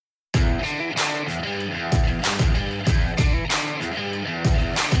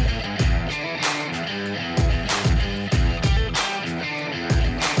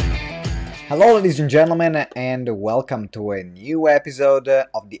Hello, ladies and gentlemen, and welcome to a new episode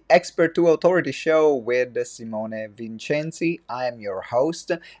of the Expert to Authority Show with Simone Vincenzi. I am your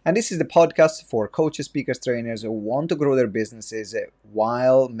host, and this is the podcast for coaches, speakers, trainers who want to grow their businesses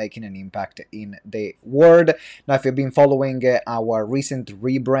while making an impact in the world. Now, if you've been following our recent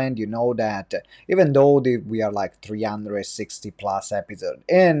rebrand, you know that even though we are like 360 plus episodes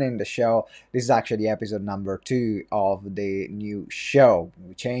in the show, this is actually episode number 2 of the new show.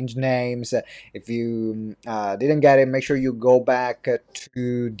 We changed names. If you didn't get it, make sure you go back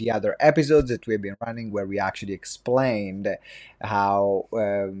to the other episodes that we've been running where we actually explained how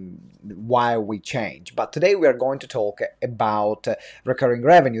why we changed. But today we are going to talk about recurring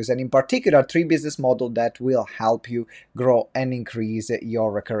revenues, and in particular 3 business models that will help you grow and increase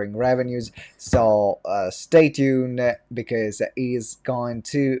your recurring revenues. So stay tuned because it is going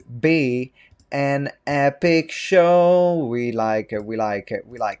to be an epic show. We like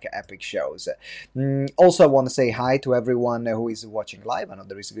epic shows. Also, I want to say hi to everyone who is watching live. I know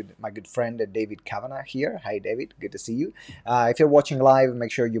there is my good friend David Kavanagh here. Hi, David. Good to see you. If you're watching live,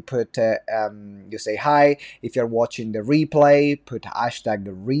 make sure you put you say hi. If you're watching the replay, put hashtag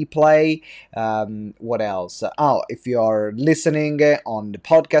replay. What else? If you're listening on the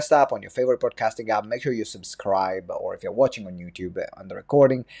podcast app, on your favorite podcasting app, make sure you subscribe. Or if you're watching on YouTube on the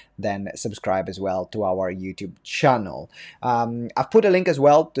recording, then subscribe as well to our YouTube channel. I've put a link as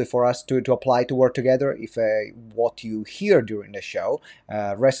well for us to apply to work together if what you hear during the show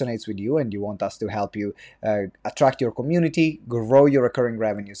resonates with you and you want us to help you attract your community, grow your recurring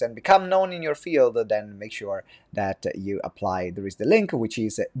revenues, and become known in your field. Then make sure that you apply. There is the link, which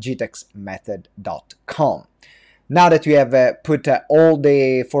is gtexmethod.com. Now that we have put all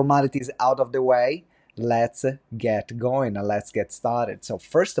the formalities out of the way, let's get going and let's get started. So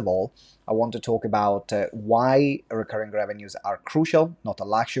first of all, I want to talk about why recurring revenues are crucial, not a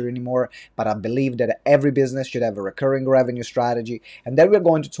luxury anymore, but I believe that every business should have a recurring revenue strategy. And then we're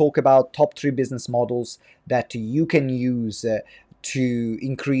going to talk about top 3 business models that you can use to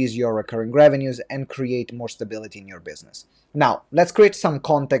increase your recurring revenues and create more stability in your business. Now, let's create some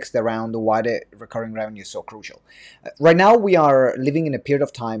context around why the recurring revenue is so crucial. Right now, we are living in a period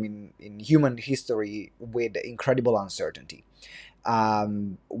of time in human history with incredible uncertainty.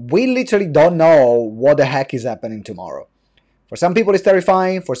 We literally don't know what the heck is happening tomorrow. For some people, it's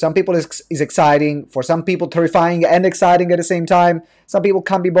terrifying. For some people, it's exciting. For some people, terrifying and exciting at the same time. Some people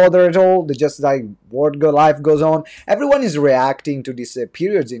can't be bothered at all. They just like, life goes on. Everyone is reacting to these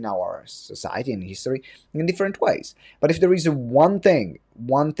periods in our society and history in different ways. But if there is one thing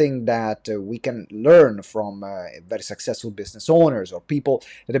that we can learn from very successful business owners or people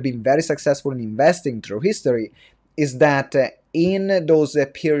that have been very successful in investing through history, is that in those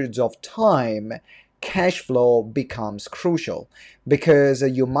periods of time, cash flow becomes crucial, because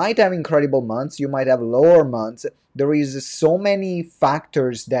you might have incredible months, you might have lower months. There is so many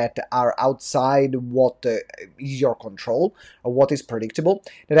factors that are outside what is your control or what is predictable,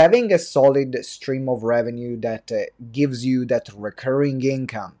 that having a solid stream of revenue that gives you that recurring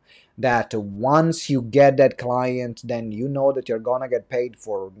income, that once you get that client, then you know that you're gonna get paid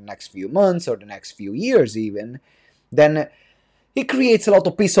for the next few months or the next few years even, then it creates a lot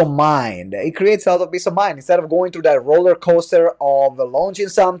of peace of mind. Instead of going through that roller coaster of launching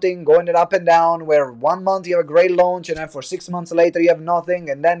something, going it up and down, where 1 month you have a great launch and then for 6 months later you have nothing,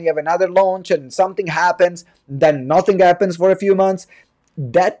 and then you have another launch and something happens, then nothing happens for a few months.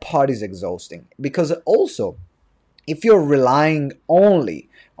 That part is exhausting, because also if you're relying only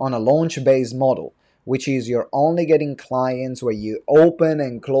on a launch-based model, which is you're only getting clients where you open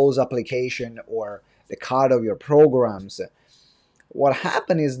and close application or the card of your programs, what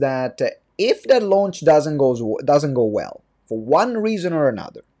happens is that if that launch doesn't go well for one reason or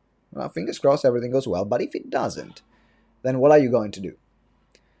another, well, fingers crossed everything goes well, but if it doesn't, then what are you going to do?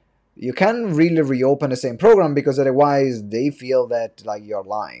 You can't really reopen the same program, because otherwise they feel that like you're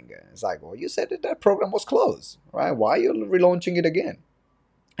lying. It's like, well, you said that program was closed, right? Why are you relaunching it again?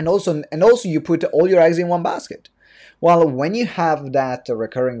 And also you put all your eggs in one basket. Well, when you have that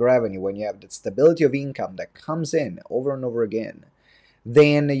recurring revenue, when you have that stability of income that comes in over and over again,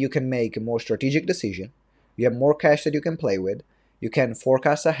 then you can make a more strategic decision. You have more cash that you can play with. You can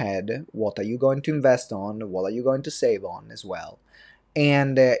forecast ahead. What are you going to invest on? What are you going to save on as well?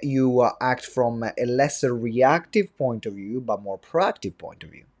 And you act from a lesser reactive point of view, but more proactive point of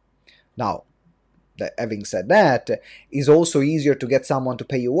view. Now, having said that, it's also easier to get someone to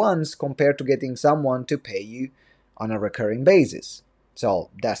pay you once compared to getting someone to pay you on a recurring basis. So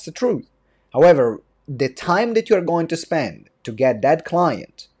that's the truth. However, the time that you're going to spend to get that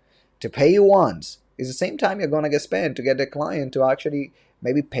client to pay you once is the same time you're going to get spent to get the client to actually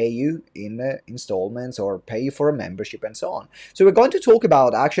maybe pay you in installments or pay you for a membership and so on. So we're going to talk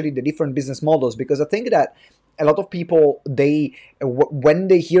about actually the different business models, because I think that a lot of people, when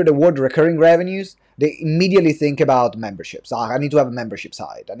they hear the word recurring revenues, they immediately think about memberships. I need to have a membership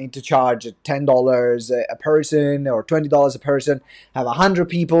site. I need to charge $10 a person or $20 a person, have 100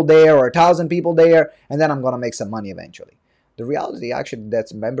 people there or 1,000 people there, and then I'm going to make some money eventually. The reality, actually,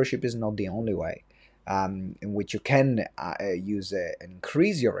 that membership is not the only way in which you can use and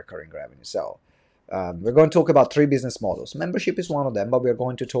increase your recurring revenue. So we're going to talk about 3 business models. Membership is one of them, but we're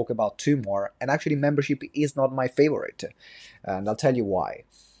going to talk about 2 more. And actually, membership is not my favorite. And I'll tell you why.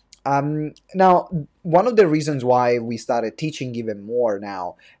 Now, one of the reasons why we started teaching even more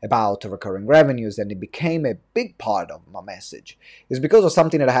now about recurring revenues, and it became a big part of my message, is because of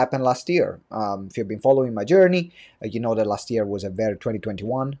something that happened last year. If you've been following my journey, you know that last year was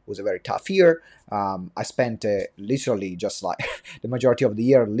 2021 was a very tough year. I spent literally just like the majority of the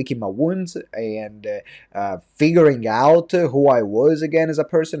year licking my wounds and figuring out who I was again as a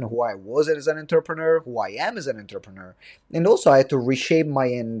person, who I was as an entrepreneur, who I am as an entrepreneur. And also I had to reshape my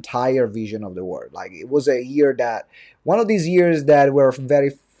entire vision of the world. Like, it was a year that, one of these years that were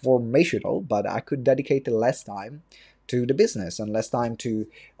very formational, but I could dedicate less time to the business and less time to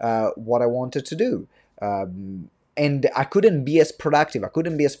what I wanted to do. And I couldn't be as productive. I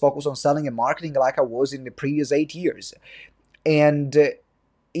couldn't be as focused on selling and marketing like I was in the previous 8 years. And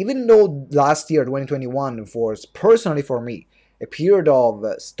even though last year, 2021, was personally for me a period of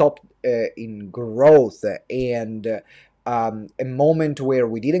stop in growth and a moment where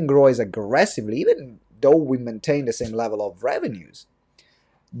we didn't grow as aggressively, even though we maintained the same level of revenues,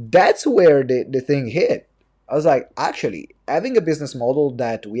 that's where the thing hit. I was like, actually, having a business model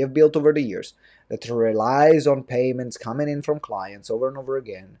that we have built over the years that relies on payments coming in from clients over and over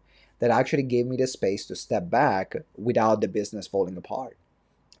again, that actually gave me the space to step back without the business falling apart.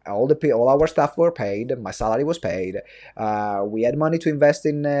 All our staff were paid. My salary was paid. We had money to invest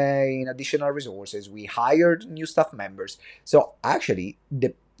in additional resources. We hired new staff members. So actually,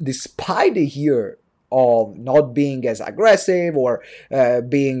 despite the year of not being as aggressive or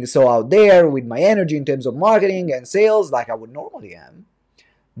being so out there with my energy in terms of marketing and sales like I would normally am,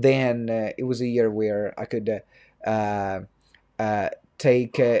 then it was a year where I could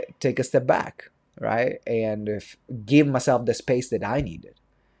take a step back, right, and give myself the space that I needed.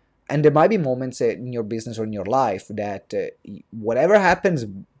 And there might be moments in your business or in your life that whatever happens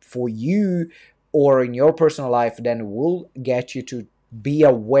for you or in your personal life then will get you to be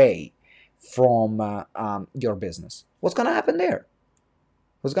away from your business. What's going to happen there?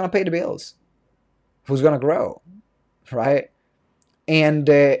 Who's going to pay the bills? Who's going to grow, right? And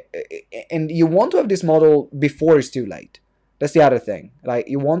you want to have this model before it's too late. That's the other thing. Like,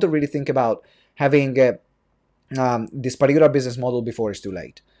 you want to really think about having this particular business model before it's too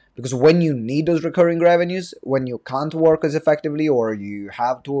late. Because when you need those recurring revenues, when you can't work as effectively, or you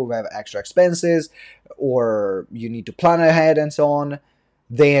have to have extra expenses, or you need to plan ahead and so on,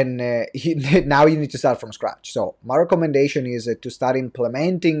 then now you need to start from scratch. So my recommendation is to start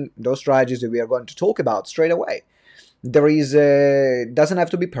implementing those strategies that we are going to talk about straight away. There is doesn't have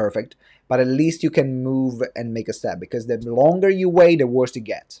to be perfect, but at least you can move and make a step, because the longer you wait, the worse it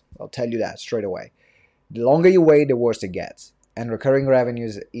gets. I'll tell you that straight away. The longer you wait, the worse it gets. And recurring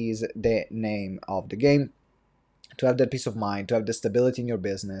revenues is the name of the game. To have that peace of mind, to have the stability in your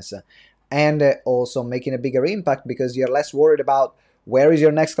business, and also making a bigger impact, because you're less worried about where is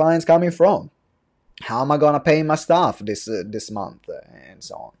your next clients coming from, how am I gonna pay my staff this month, and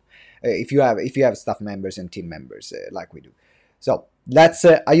so on. If you have staff members and team members like we do. So let's.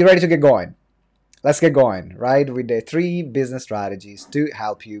 Are you ready to get going? Let's get going, right, with the 3 business strategies to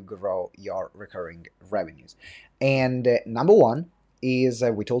help you grow your recurring revenues. And number 1 is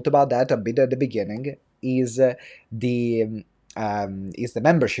we talked about that a bit at the beginning. Is the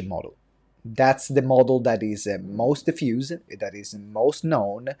membership model. That's the model that is most diffused, that is most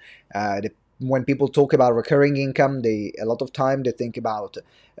known. When people talk about recurring income, a lot of time they think about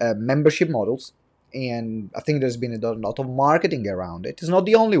membership models. And I think there's been a lot of marketing around it. It's not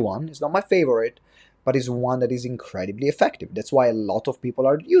the only one. It's not my favorite, but it's one that is incredibly effective. That's why a lot of people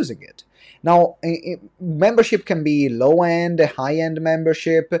are using it. Now, membership can be low-end, high-end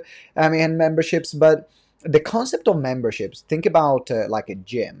membership, memberships, but the concept of memberships, think about like a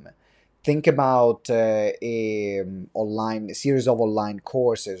gym. Think about a series of online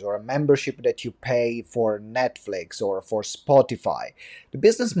courses, or a membership that you pay for Netflix or for Spotify. The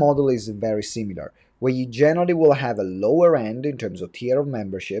business model is very similar. where you generally will have a lower end in terms of tier of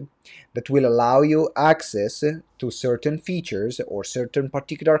membership that will allow you access to certain features or certain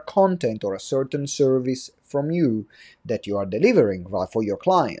particular content or a certain service from you that you are delivering for your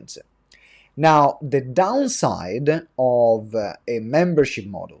clients. Now, the downside of a membership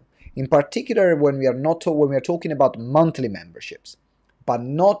model, in particular when we are talking about monthly memberships, but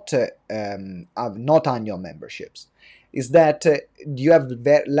not annual memberships, is that you have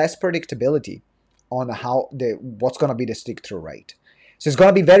less predictability on what's going to be the stick-through rate. So it's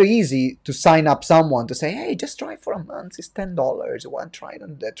going to be very easy to sign up someone to say, hey, just try for a month, it's $10, why try it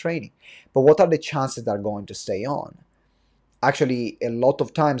on the training? But what are the chances they're going to stay on? Actually, a lot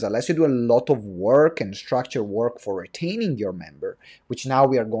of times, unless you do a lot of work and structure work for retaining your member, which now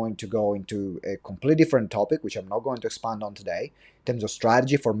we are going to go into a completely different topic, which I'm not going to expand on today, in terms of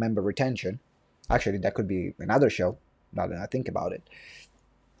strategy for member retention. Actually, that could be another show, now that I think about it.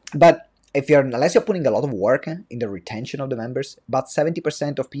 But unless you're putting a lot of work in the retention of the members, about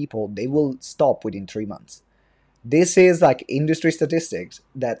 70% of people, they will stop within 3 months. This is like industry statistics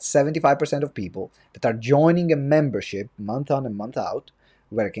that 75% of people that are joining a membership month on and month out,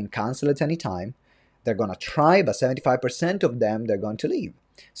 where they can cancel at any time, they're going to try, but 75% of them, they're going to leave.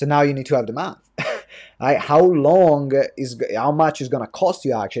 So now you need to have the math. How much is going to cost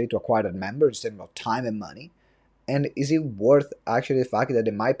you actually to acquire that member instead of time and money? And is it worth actually the fact that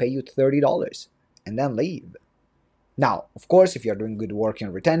they might pay you $30 and then leave? Now, of course, if you're doing good work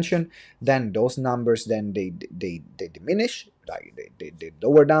in retention, then those numbers, then they diminish, like they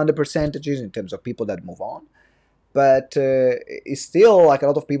lower down the percentages in terms of people that move on. But it's still like a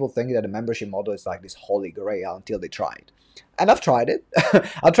lot of people think that the membership model is like this holy grail until they try it. And I've tried it.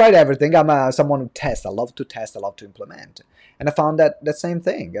 I've tried everything. I'm someone who tests. I love to test. I love to implement. And I found that same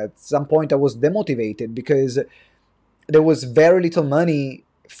thing. At some point, I was demotivated because there was very little money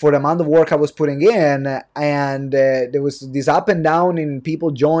for the amount of work I was putting in, and there was this up and down in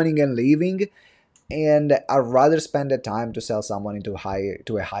people joining and leaving, and I'd rather spend the time to sell someone into a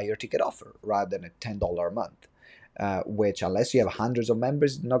higher ticket offer rather than a $10 a month, which unless you have hundreds of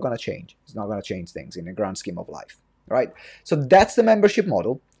members, is not going to change. It's not going to change things in the grand scheme of life, right? So that's the membership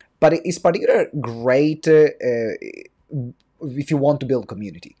model, but it's particularly great if you want to build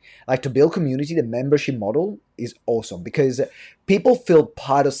community. Like to build community, the membership model is awesome because people feel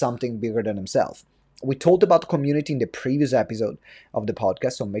part of something bigger than themselves. We talked about community in the previous episode of the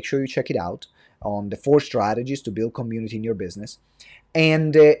podcast, so make sure you check it out on the 4 strategies to build community in your business.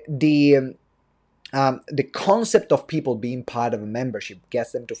 And the concept of people being part of a membership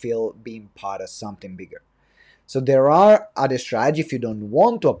gets them to feel being part of something bigger. So there are other strategies if you don't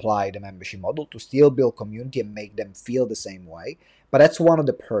want to apply the membership model to still build community and make them feel the same way. But that's one of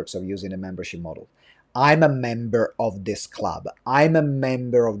the perks of using a membership model. I'm a member of this club. I'm a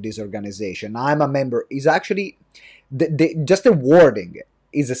member of this organization. I'm a member is actually just the wording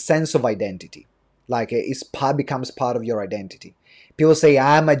is a sense of identity. Like it becomes part of your identity. People say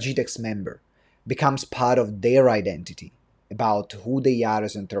I'm a GTEx member, becomes part of their identity about who they are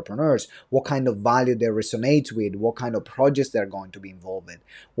as entrepreneurs, what kind of value they resonate with, what kind of projects they're going to be involved in,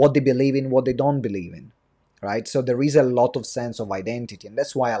 what they believe in, what they don't believe in, right? So there is a lot of sense of identity, and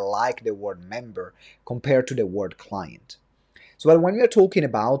that's why I like the word member compared to the word client. So when we are talking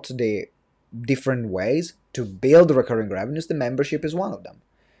about the different ways to build recurring revenues, the membership is one of them.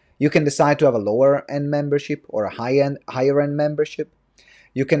 You can decide to have a lower end membership or a higher end membership.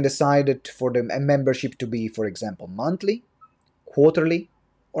 You can decide for the membership to be, for example, monthly, quarterly,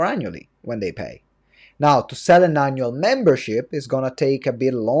 or annually when they pay. Now, to sell an annual membership is going to take a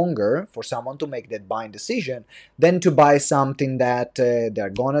bit longer for someone to make that buying decision than to buy something that they're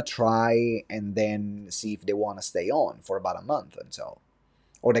going to try and then see if they want to stay on for about a month and so,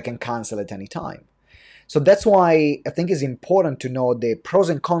 or they can cancel at any time. So that's why I think it's important to know the pros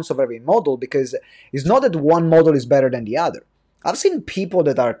and cons of every model, because it's not that one model is better than the other. I've seen people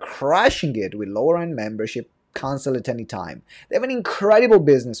that are crushing it with lower end membership cancel at any time. They have an incredible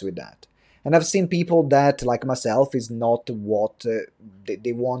business with that. And I've seen people that, like myself, is not what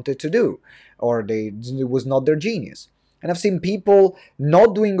they wanted to do, or it was not their genius. And I've seen people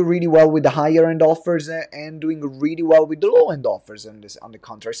not doing really well with the higher end offers and doing really well with the low end offers on the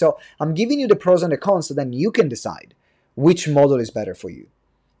contrary. So I'm giving you the pros and the cons so then you can decide which model is better for you.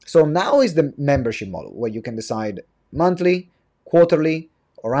 So now is the membership model where you can decide monthly, quarterly,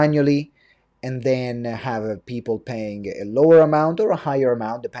 or annually, and then have people paying a lower amount or a higher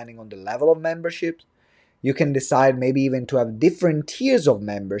amount depending on the level of membership. You can decide maybe even to have different tiers of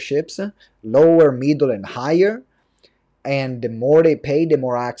memberships, lower, middle, and higher. And the more they pay, the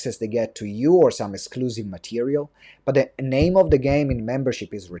more access they get to you or some exclusive material. But the name of the game in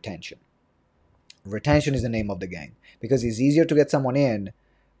membership is retention. Retention is the name of the game because it's easier to get someone in,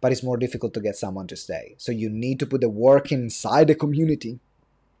 but it's more difficult to get someone to stay. So you need to put the work inside the community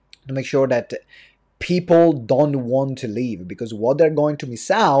to make sure that people don't want to leave, because what they're going to miss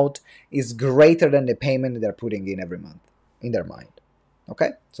out is greater than the payment they're putting in every month in their mind.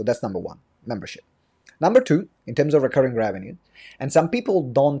 Okay, so that's number one, membership. Number two, in terms of recurring revenue, and some people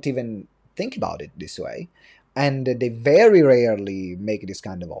don't even think about it this way, and they very rarely make this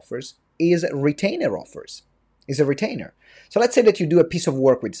kind of offers, is retainer offers. Is a retainer. So let's say that you do a piece of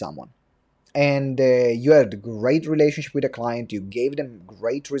work with someone, and you had a great relationship with a client, you gave them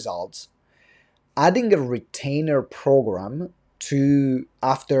great results. Adding a retainer program to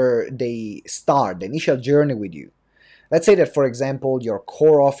after they start the initial journey with you. Let's say that, for example, your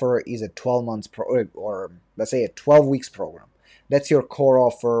core offer is a 12 months or let's say a 12 weeks program. That's your core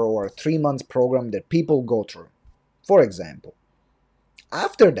offer, or a 3 months program that people go through, for example.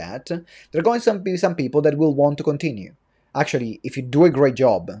 After that, there are going to be some people that will want to continue. Actually, if you do a great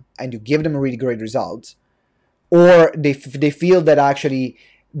job and you give them really great results, or they feel that actually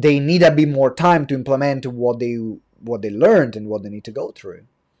they need a bit more time to implement what they learned and what they need to go through,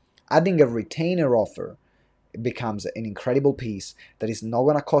 adding a retainer offer becomes an incredible piece that is not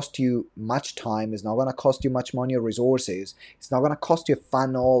going to cost you much time, it's not going to cost you much money or resources, it's not going to cost you a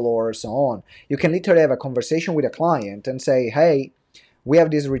funnel or so on. You can literally have a conversation with a client and say, hey, we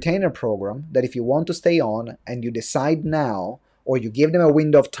have this retainer program that if you want to stay on and you decide now, or you give them a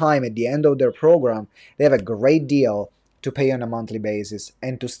window of time at the end of their program, they have a great deal to pay on a monthly basis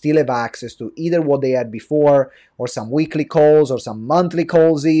and to still have access to either what they had before, or some weekly calls, or some monthly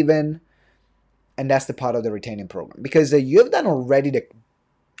calls even. And that's the part of the retaining program, because you have done already the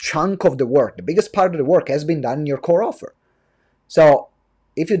chunk of the work. The biggest part of the work has been done in your core offer. So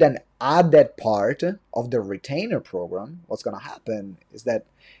if you then add that part of the retainer program, what's going to happen is that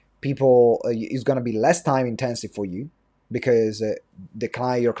people is going to be less time intensive for you, because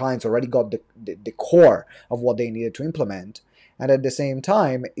your clients already got the core of what they needed to implement. And at the same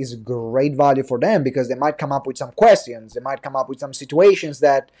time, is great value for them, because they might come up with some questions, they might come up with some situations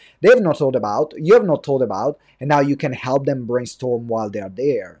that they have not thought about, you have not thought about, and now you can help them brainstorm while they are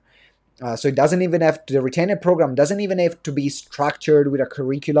there. So it doesn't even have to, the retainer program doesn't even have to be structured with a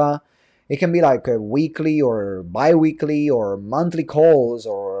curricula. It can be like a weekly or bi-weekly or monthly calls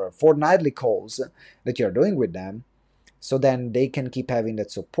or fortnightly calls that you're doing with them. So then they can keep having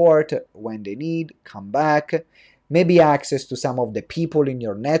that support when they need, come back, maybe access to some of the people in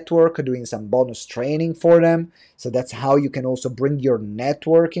your network, doing some bonus training for them. So that's how you can also bring your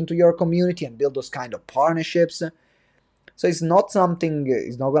network into your community and build those kind of partnerships. So it's not going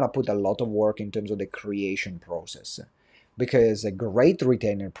to put a lot of work in terms of the creation process, because a great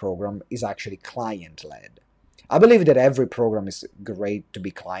retainer program is actually client-led. I believe that every program is great to be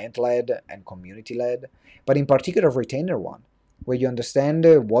client-led and community-led, but in particular a retainer one, where you understand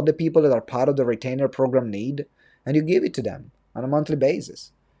what the people that are part of the retainer program need, and you give it to them on a monthly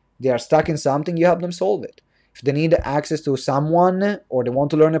basis. They are stuck in something, you help them solve it. If they need access to someone, or they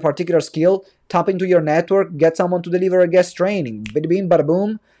want to learn a particular skill, tap into your network, get someone to deliver a guest training, bada bing, bada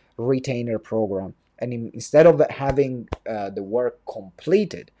boom, retainer program. And instead of having the work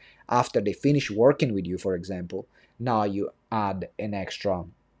completed after they finish working with you, for example, now you add an extra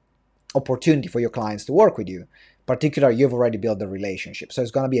opportunity for your clients to work with you. Particularly, you've already built the relationship, so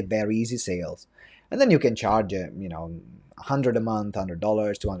it's going to be a very easy sales. And then you can charge, $100 a month, $100,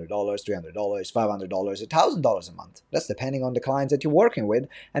 $200, $300, $500, $1,000 a month. That's depending on the clients that you're working with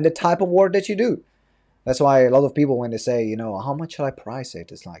and the type of work that you do. That's why a lot of people, when they say, how much shall I price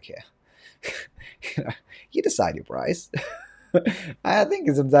it? It's like, yeah, you decide your price. I think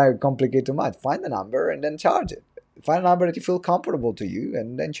it's sometimes complicated too much. Find the number and then charge it. Find a number that you feel comfortable to you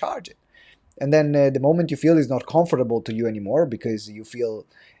and then charge it. And then the moment you feel is not comfortable to you anymore because you feel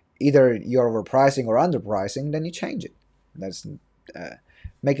either you're overpricing or underpricing, then you change it. That's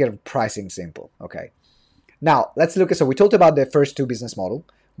make it pricing simple. Okay. Now let's look at. So we talked about the first two business model.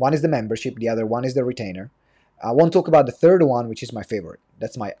 One is the membership. The other one is the retainer. I want to talk about the third one, which is my favorite.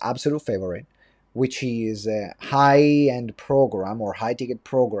 That's my absolute favorite, which is a high-end program or high-ticket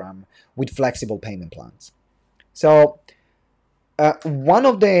program with flexible payment plans. So let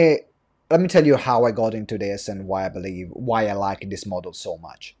me tell you how I got into this and why I like this model so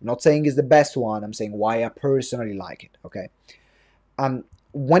much. I'm not saying it's the best one, I'm saying why I personally like it, okay?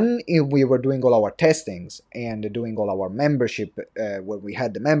 When we were doing all our testings and doing all our membership, when we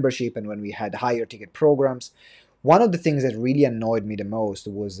had the membership and when we had higher ticket programs, one of the things that really annoyed me the most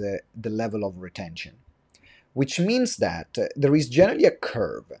was the level of retention, which means that there is generally a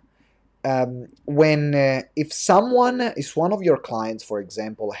curve. when if someone is one of your clients, for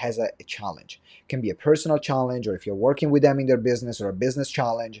example, has a challenge, it can be a personal challenge, or if you're working with them in their business, or a business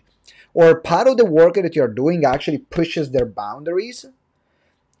challenge, or part of the work that you're doing actually pushes their boundaries,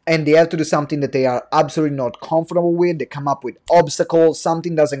 and they have to do something that they are absolutely not comfortable with, they come up with obstacles,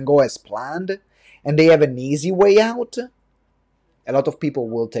 something doesn't go as planned, and they have an easy way out, a lot of people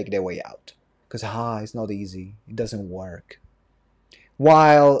will take their way out because it's not easy, it doesn't work.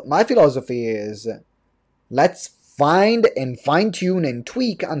 While my philosophy is, let's find and fine tune and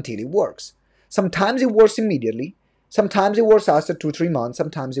tweak until it works. Sometimes it works immediately, sometimes it works after 2-3 months,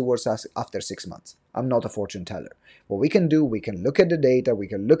 sometimes it works after 6 months. I'm not a fortune teller. What we can do, we can look at the data, we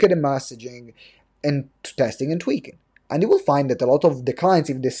can look at the messaging and testing and tweaking. And you will find that a lot of the clients,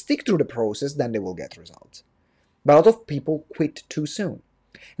 if they stick through the process, then they will get results. But a lot of people quit too soon.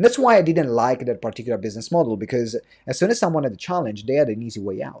 And that's why I didn't like that particular business model, because as soon as someone had a challenge, they had an easy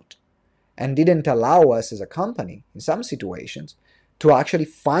way out and didn't allow us as a company, in some situations, to actually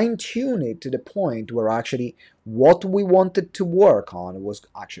fine-tune it to the point where actually what we wanted to work on was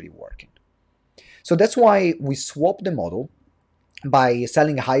actually working. So that's why we swapped the model by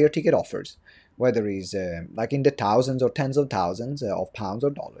selling higher ticket offers, whether it's like in the thousands or tens of thousands of pounds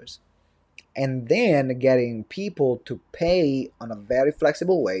or dollars, and then getting people to pay on a very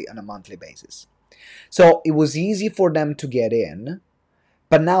flexible way on a monthly basis. So it was easy for them to get in.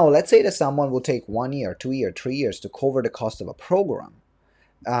 But now let's say that someone will take 1 year, 2 years, 3 years to cover the cost of a program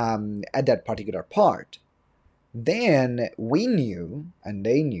at that particular part. Then we knew, and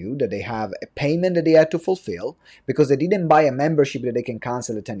they knew, that they have a payment that they had to fulfill, because they didn't buy a membership that they can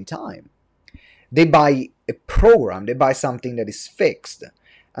cancel at any time. They buy a program, they buy something that is fixed.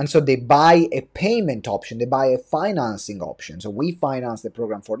 And so they buy a payment option, they buy a financing option. So we finance the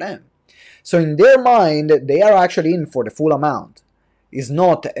program for them. So in their mind, they are actually in for the full amount. It's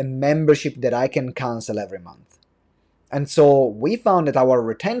not a membership that I can cancel every month. And so we found that our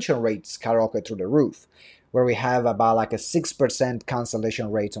retention rates skyrocket through the roof, where we have about like a 6%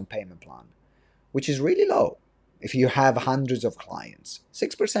 cancellation rate on payment plan, which is really low if you have hundreds of clients.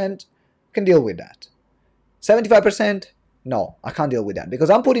 6% can deal with that. 75%, no, I can't deal with that, because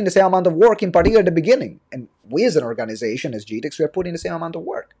I'm putting the same amount of work, in particular at the beginning. And we as an organization, as GTEx, we are putting the same amount of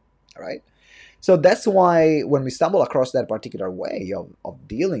work, all right? So that's why when we stumble across that particular way of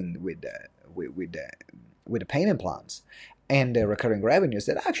dealing with the payment plans and the recurring revenues,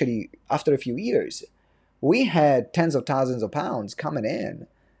 that actually after a few years, we had tens of thousands of pounds coming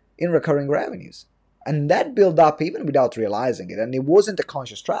in recurring revenues. And that built up even without realizing it. And it wasn't a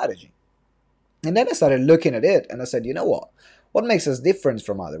conscious strategy. And then I started looking at it and I said, you know what? What makes us different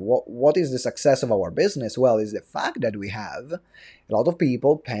from others? What is the success of our business? Well, is the fact that we have a lot of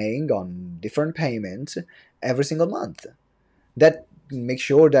people paying on different payments every single month. That makes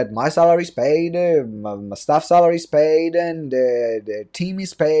sure that my salary is paid, my staff salary is paid, and the team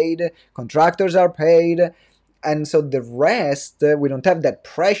is paid, contractors are paid. And so the rest, we don't have that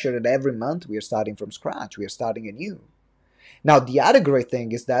pressure that every month we are starting from scratch, we are starting anew. Now, the other great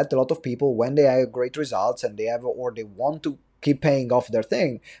thing is that a lot of people, when they have great results and they have, or they want to keep paying off their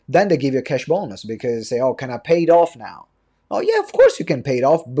thing, then they give you a cash bonus, because they say, oh, can I pay it off now? Oh yeah, of course you can pay it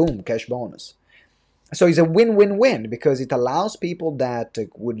off. Boom, cash bonus. So it's a win-win-win, because it allows people that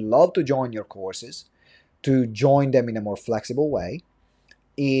would love to join your courses to join them in a more flexible way.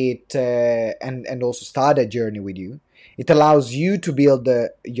 It and also start a journey with you. It allows you to build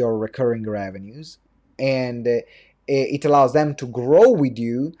your recurring revenues, and it allows them to grow with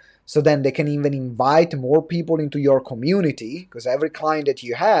you, so then they can even invite more people into your community, because every client that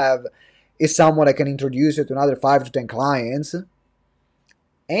you have is someone that can introduce you to another 5 to 10 clients,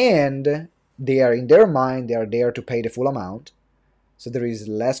 and they are, in their mind, they are there to pay the full amount. So there is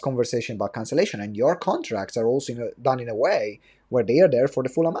less conversation about cancellation, and your contracts are also done in a way where they are there for the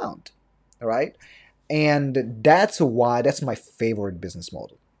full amount, all right? And that's my favorite business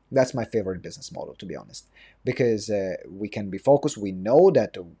model. That's my favorite business model, to be honest, because we can be focused. We know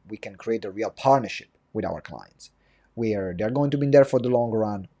that we can create a real partnership with our clients, where they're going to be in there for the long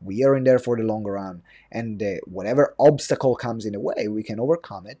run. We are in there for the long run, and whatever obstacle comes in the way, we can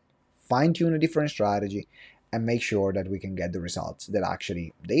overcome it, fine-tune a different strategy, and make sure that we can get the results that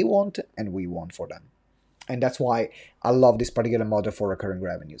actually they want and we want for them. And that's why I love this particular model for recurring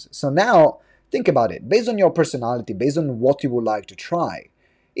revenues. So now, think about it. Based on your personality, based on what you would like to try,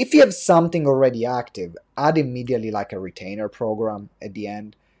 if you have something already active, add immediately like a retainer program at the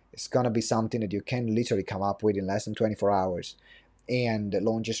end. It's going to be something that you can literally come up with in less than 24 hours and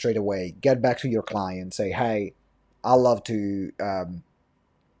launch it straight away. Get back to your client, say, hey, I'd love to,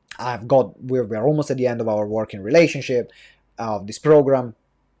 we're almost at the end of our working relationship of this program.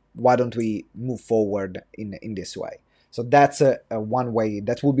 why don't we move forward in this way? So that's a one way.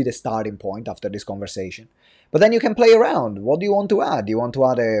 That will be the starting point after this conversation. But then you can play around. What do you want to add? Do you want to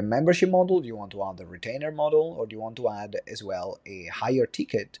add a membership model? Do you want to add a retainer model? Or do you want to add as well a higher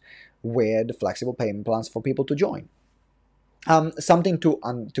ticket with flexible payment plans for people to join? Something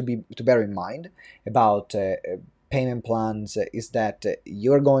to bear in mind about payment plans is that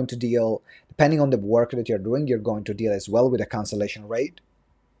you're going to deal, depending on the work that you're doing, you're going to deal as well with a cancellation rate.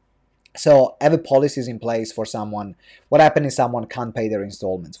 So have a policies in place for someone. What happens if someone can't pay their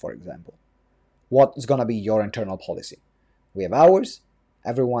installments, for example? What's going to be your internal policy? We have ours.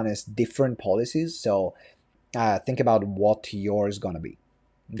 Everyone has different policies. So think about what yours is going to be.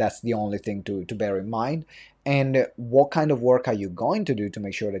 That's the only thing to bear in mind. And what kind of work are you going to do to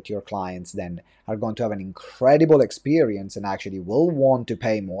make sure that your clients then are going to have an incredible experience and actually will want to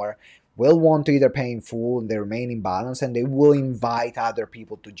pay more, will want to either pay in full and they remain in balance, and they will invite other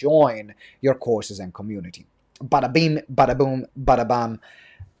people to join your courses and community. Bada bing, bada boom, bada bam.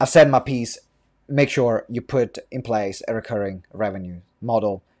 I've said my piece. Make sure you put in place a recurring revenue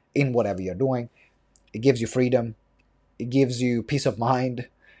model in whatever you're doing. It gives you freedom. It gives you peace of mind.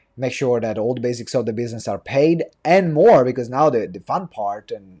 Make sure that all the basics of the business are paid and more, because now the fun part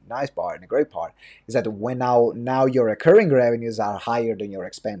and nice part and the great part is that when now your recurring revenues are higher than your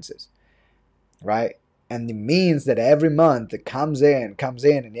expenses, right? And it means that every month it comes in,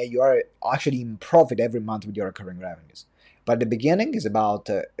 and you are actually in profit every month with your recurring revenues. But the beginning is about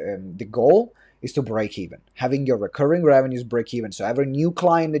the goal is to break even, having your recurring revenues break even. So every new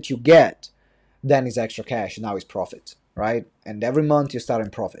client that you get then is extra cash, now is profit, right? And every month you start in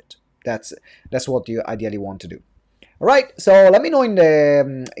profit. That's what you ideally want to do. All right. So let me know in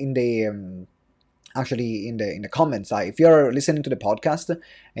the comments. If you're listening to the podcast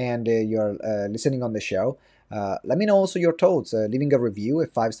and you're listening on the show, let me know also your thoughts. Leaving a review, a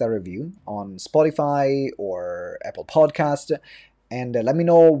 5-star review on Spotify or Apple Podcast, and let me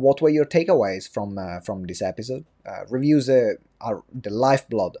know what were your takeaways from this episode. Reviews are the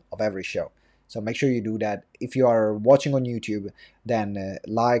lifeblood of every show. So make sure you do that. If you are watching on YouTube, then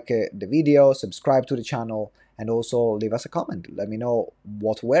like the video, subscribe to the channel, and also leave us a comment. Let me know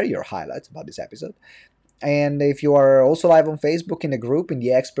what were your highlights about this episode. And if you are also live on Facebook in the group, in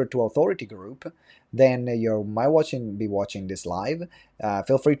the Expert to Authority group, then you might be watching this live.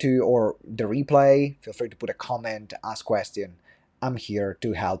 Feel free to, or the replay, feel free to put a comment, ask question. I'm here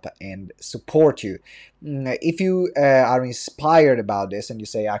to help and support you. If you are inspired about this and you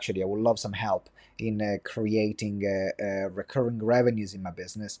say, actually, I would love some help in creating recurring revenues in my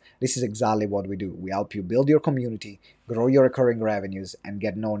business, this is exactly what we do. We help you build your community, grow your recurring revenues, and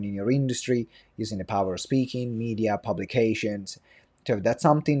get known in your industry using the power of speaking, media, publications. So if that's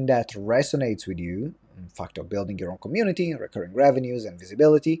something that resonates with you, in fact, of building your own community, recurring revenues, and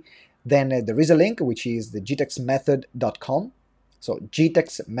visibility, then there is a link, which is the gtexmethod.com. So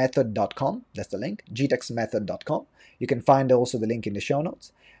gtexmethod.com, that's the link, gtexmethod.com. You can find also the link in the show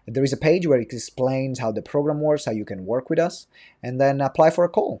notes. There is a page where it explains how the program works, how you can work with us, and then apply for a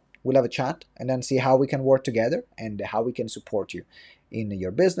call. We'll have a chat and then see how we can work together and how we can support you in your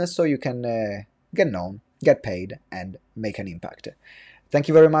business so you can get known, get paid, and make an impact. Thank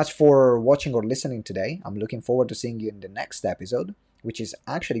you very much for watching or listening today. I'm looking forward to seeing you in the next episode, which is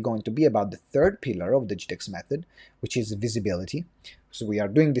actually going to be about the third pillar of the GTEx method, which is visibility. So we are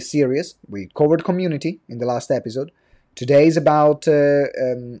doing this series. We covered community in the last episode. Today is about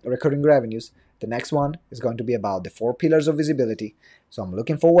recurring revenues. The next one is going to be about the 4 pillars of visibility. So I'm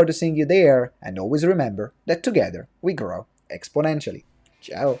looking forward to seeing you there, and always remember that together we grow exponentially.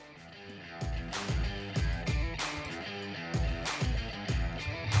 Ciao!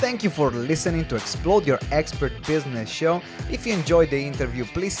 Thank you for listening to Explode Your Expert Business Show. If you enjoyed the interview,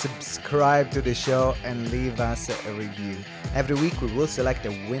 please subscribe to the show and leave us a review. Every week we will select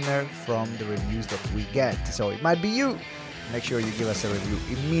a winner from the reviews that we get. So it might be you. Make sure you give us a review.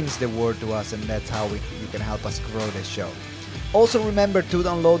 It means the world to us, and that's how you can help us grow the show. Also remember to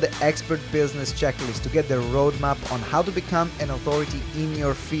download the Expert Business Checklist to get the roadmap on how to become an authority in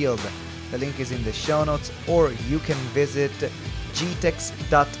your field. The link is in the show notes, or you can visit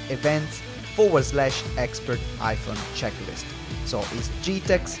gtex.events/expert-checklist. So it's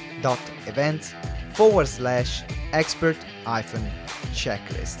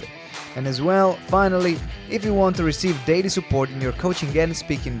gtex.events/expert-checklist. And as well, finally, if you want to receive daily support in your coaching and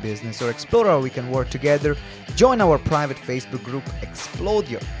speaking business, or explore how we can work together, join our private Facebook group, Explode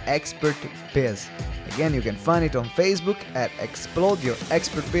Your Expert Biz. Again, you can find it on Facebook at Explode Your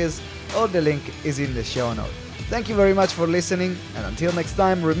Expert Biz, or the link is in the show notes. Thank you very much for listening, and until next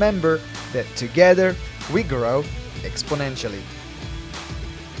time, remember that together we grow exponentially.